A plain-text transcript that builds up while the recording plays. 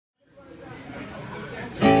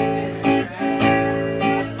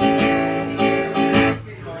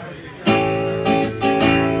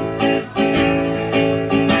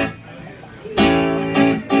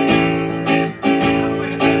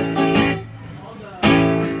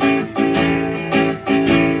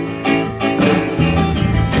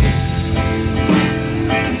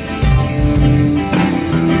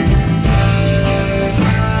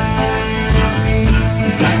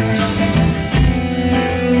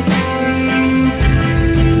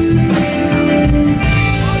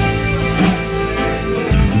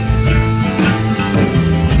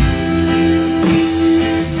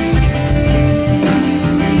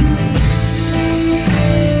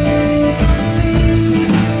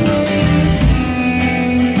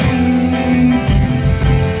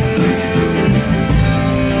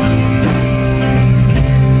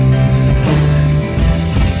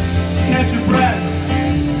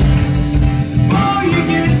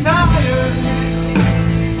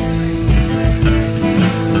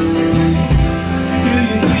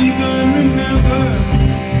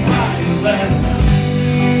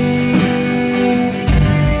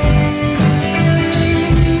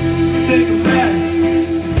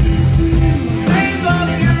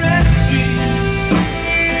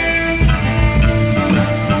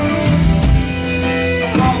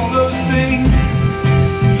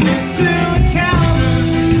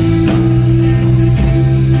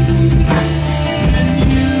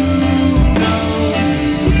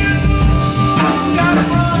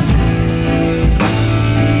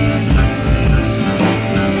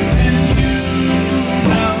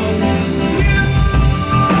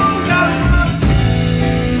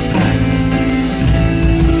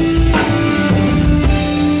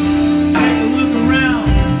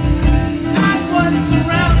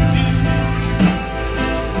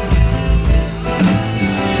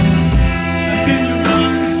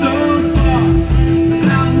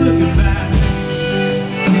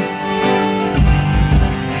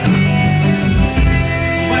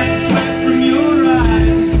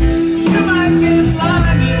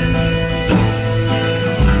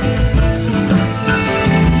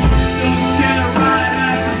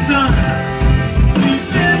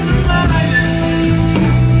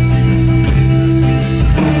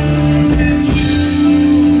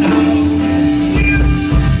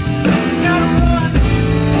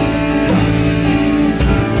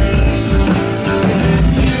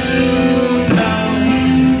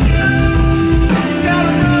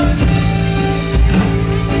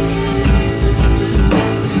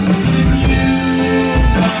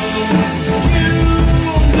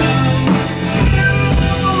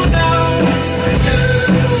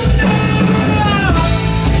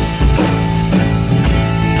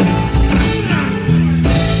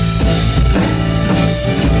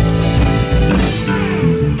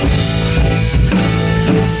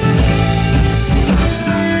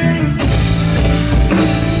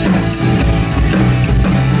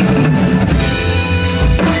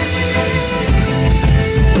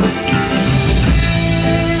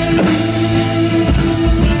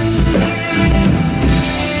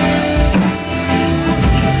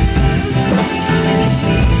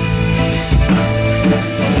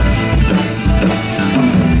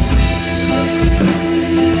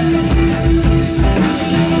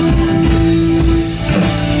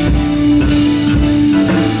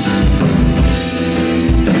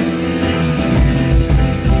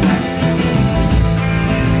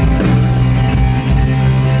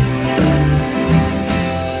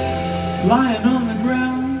lying on the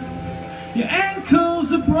ground, your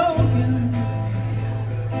ankles are broken.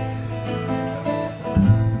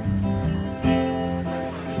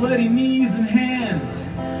 Bloody knees and hands,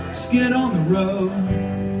 skid on the road.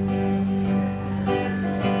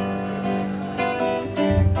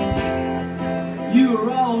 You are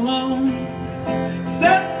all alone,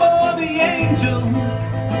 except for the angels.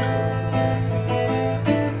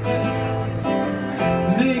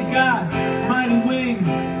 They got mighty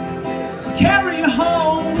wings to carry you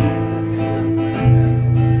home.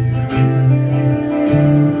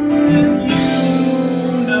 And you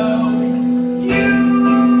know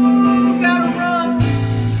you gotta run.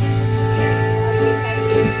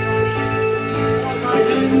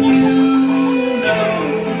 And you know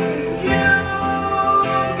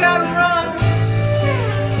you gotta run.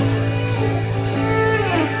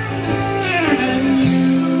 And you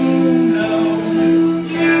know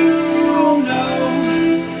you know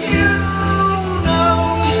you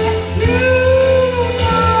know you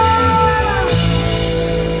know.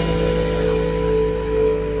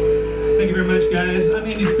 Thank you very much, guys. I'm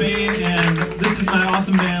Andy Spain, and this is my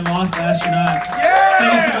awesome band, Astronaut.